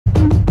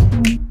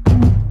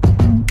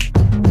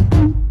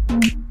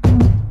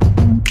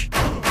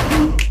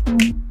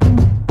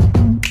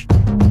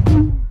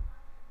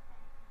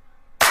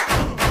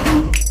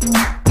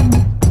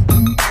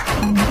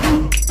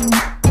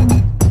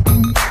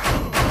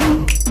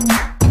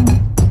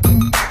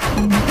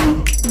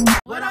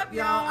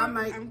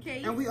Back. I'm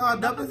Kate. And we are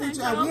Double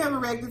Potential. And we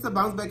haven't reacted to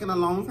Bounce Back in a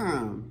long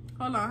time.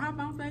 Hold on, how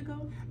Bounce Back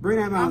go? Bring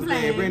that bounce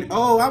back.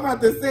 Oh, I'm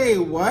about to say,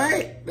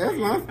 what? That's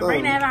my stuff.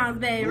 Bring that bounce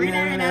back. Bring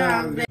that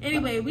bounce back.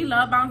 Anyway, we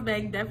love Bounce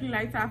Back. Definitely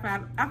like top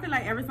 5. I feel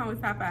like every song is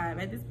top 5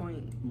 at this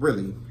point.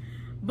 Really?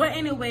 But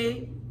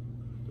anyway,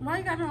 why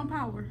you got her on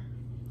power?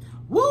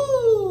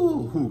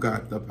 Woo! Who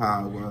got the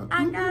power?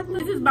 I got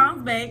this. This is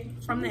Bounce Back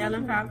from the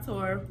LM5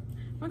 tour.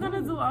 We're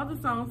gonna do all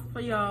the songs for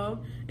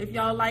y'all. If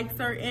y'all like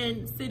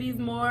certain cities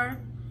more,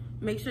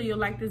 make sure you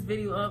like this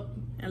video up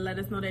and let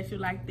us know that you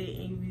liked it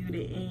and you viewed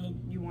it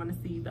and you want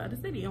to see the other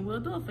city, and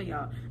we'll do it for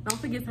y'all. Don't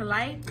forget to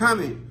like,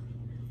 comment.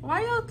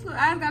 Why your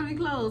eyes gotta be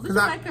closed? What you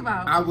like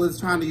about? I was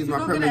trying to use my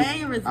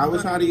premonition. I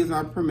was trying to use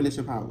my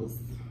premonition powers.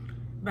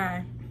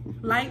 Bye.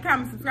 Like,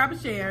 comment, subscribe,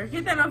 and share.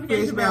 Hit that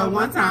notification bell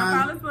one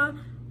time.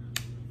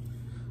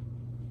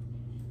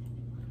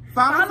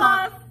 Follow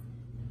us.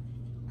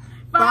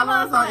 Follow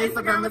us on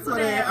Instagram and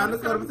Twitter at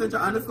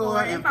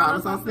 _potential_ and follow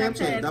us on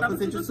Snapchat, the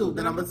potential 2,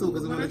 the number 2,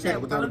 because we want to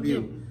chat with all of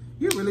you.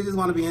 You really just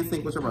want to be in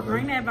sync with your brother.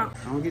 Bring that bounce.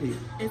 I don't get it.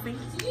 In sync.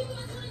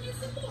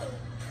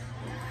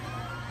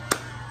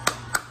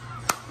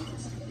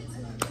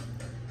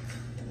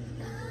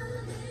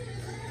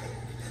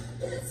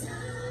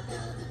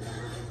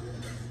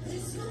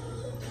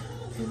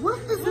 What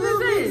is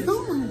this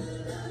doing?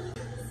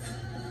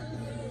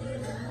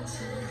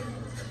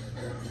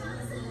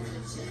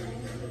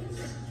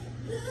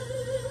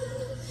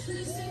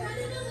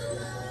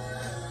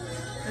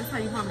 That's how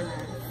you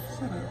harmonize.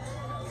 Shut up.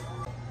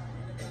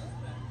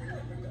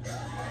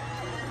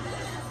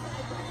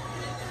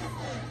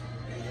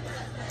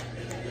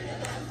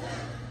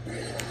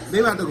 They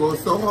about to go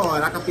so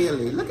hard, I can feel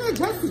it. Look at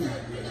Jessie.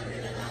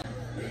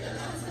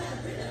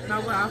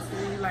 Now what else do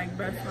you like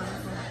best friend?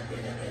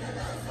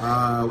 I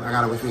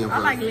gotta wait for him. I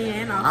like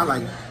Leanne.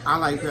 I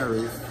like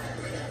Paris.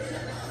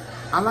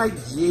 I like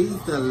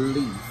Jay's the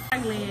least. I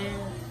like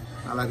Leanne.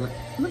 I like.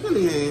 Look at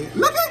Leanne.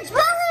 Look at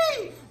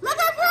Perry. Look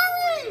at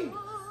Perry.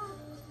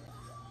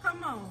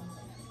 Come on.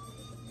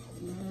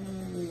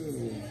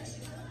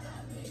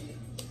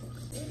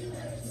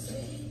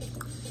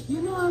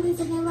 You know I'll be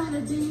thinking about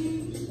a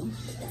D.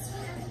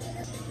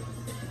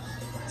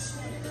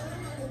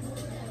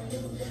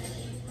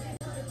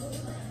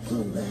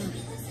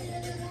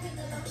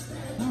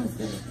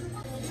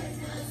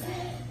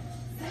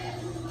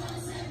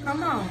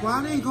 Come on. Why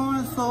are they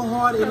going so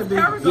hard in the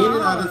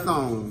beginning of the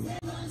song?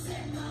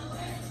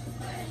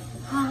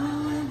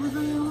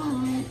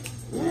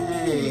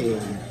 Hey,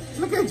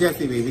 look at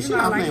Jessie, baby. She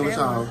not playing with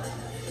y'all.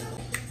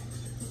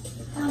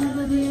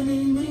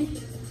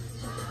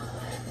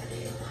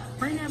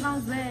 Bring that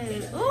bounce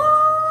back. Ooh.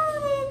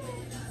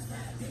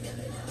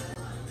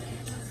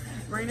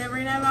 Bring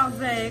that bounce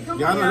back. Come on,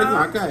 y'all know this is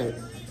my cat.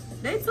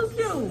 They too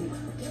cute.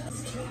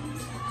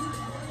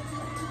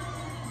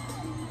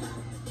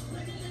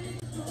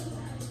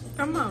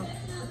 Come on.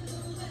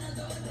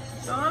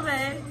 Go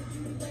back.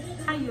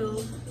 How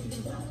you?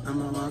 I'm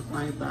gonna walk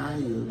right by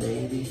you,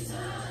 baby.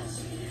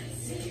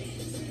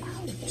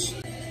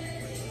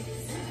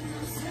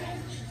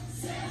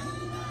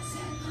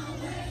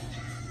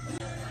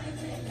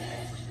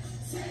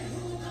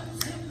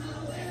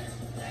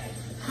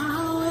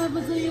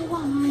 However do you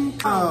want me?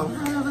 Oh.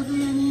 However do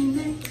you need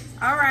me?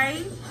 All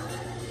right.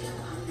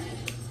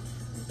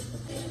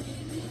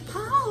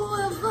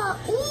 However.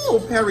 Ooh,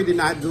 Perry did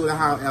not do the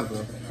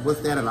however.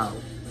 What's that about?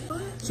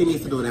 She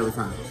needs to do it every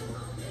time.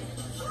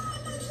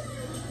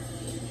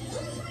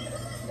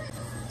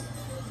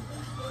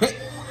 Hey,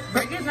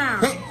 break it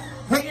down.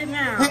 Break it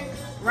down.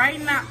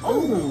 Right now.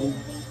 Ooh.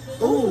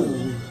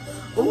 Ooh.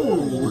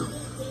 Ooh.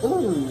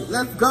 Ooh.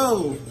 Let's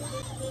go.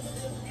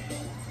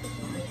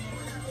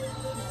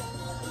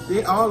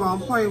 They all on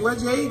point. Where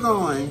Jay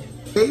going?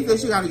 Jay said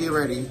she gotta get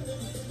ready.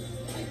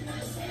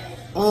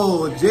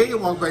 Oh, Jay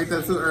walked back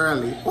there too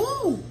early.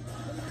 Ooh.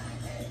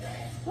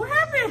 What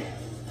happened?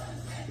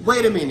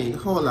 Wait a minute.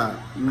 Hold up.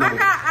 No. I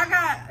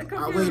got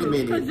confused. Wait a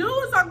minute. Cause you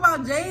was talking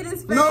about Jade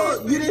is face.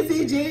 No, you didn't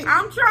see Jade?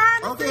 I'm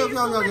trying to see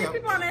so many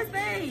people on that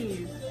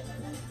stage.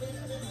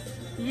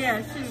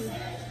 Yeah, shoot.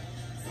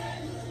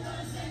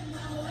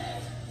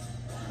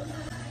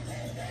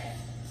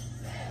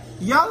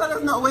 Y'all let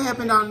us know what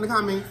happened down in the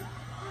comments.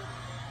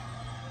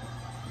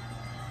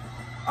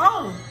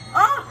 Oh.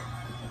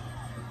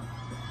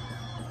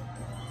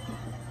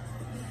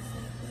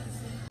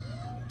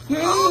 Kate.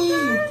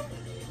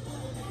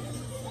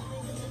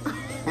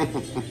 Okay.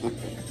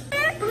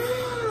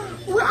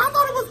 Well, I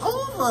thought it was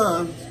over.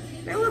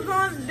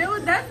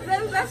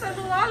 That's at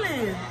New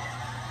Orleans.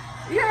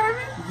 You heard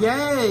me?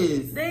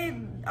 Yes.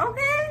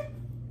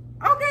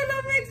 Okay,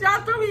 little mix.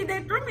 Y'all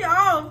they threw me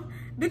off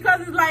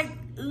because it's like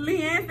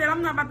Leanne said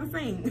I'm not about to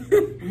sing.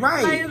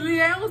 Right. Like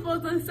Leanne was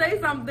supposed to say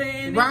something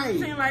and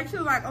then she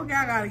was like, okay,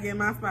 I gotta get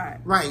my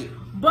spot. Right.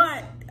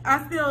 But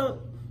I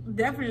still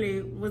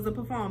definitely was a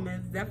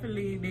performance.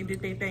 Definitely they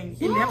did their thing.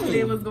 Yeah. And definitely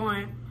it was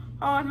going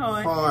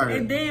hard.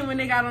 And then when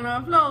they got on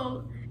the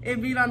floor, it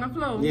beat on the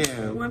floor.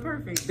 Yeah. It went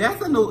perfect. That's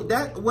a new,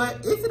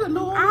 what, is it a New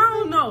Orleans? I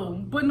don't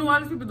know, but New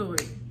Orleans people do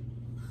it.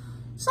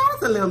 Shout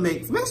out to Lil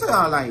Mix. Make sure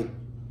y'all like.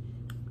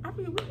 I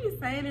mean, we be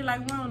saying it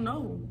like we don't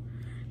know.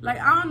 Like,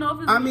 I don't know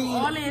if it's New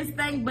Orleans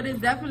thing, but it's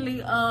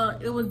definitely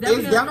it was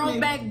definitely a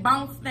throwback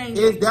bounce thing.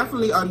 It's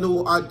definitely a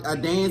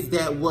dance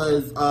that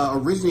was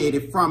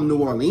originated from New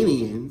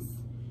Orleans.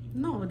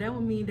 No, that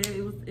would mean that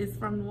it's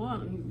from New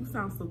Orleans. You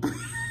sound so good.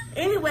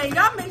 Anyway,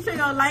 y'all make sure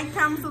y'all like,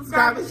 comment,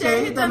 subscribe, and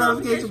share. Hit the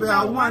notification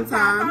bell one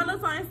time. Follow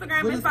us on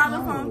Instagram and follow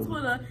us on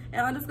Twitter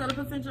at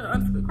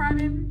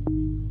 _the_potential_crybaby.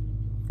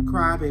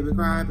 Crybaby,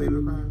 crybaby,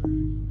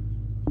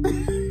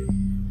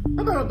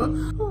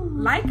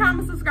 crybaby. Like,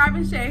 comment, subscribe,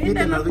 and share. Hit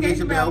that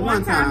notification bell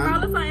one time.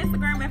 Follow us on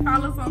Instagram and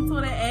follow us on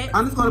Twitter at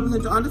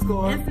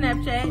 _the_potential_ and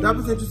Snapchat. The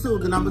potential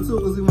 2, the number 2,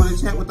 because we want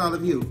to chat with all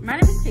of you. My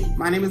name is Kate.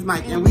 My name is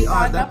Mike, and we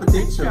are The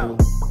Potential.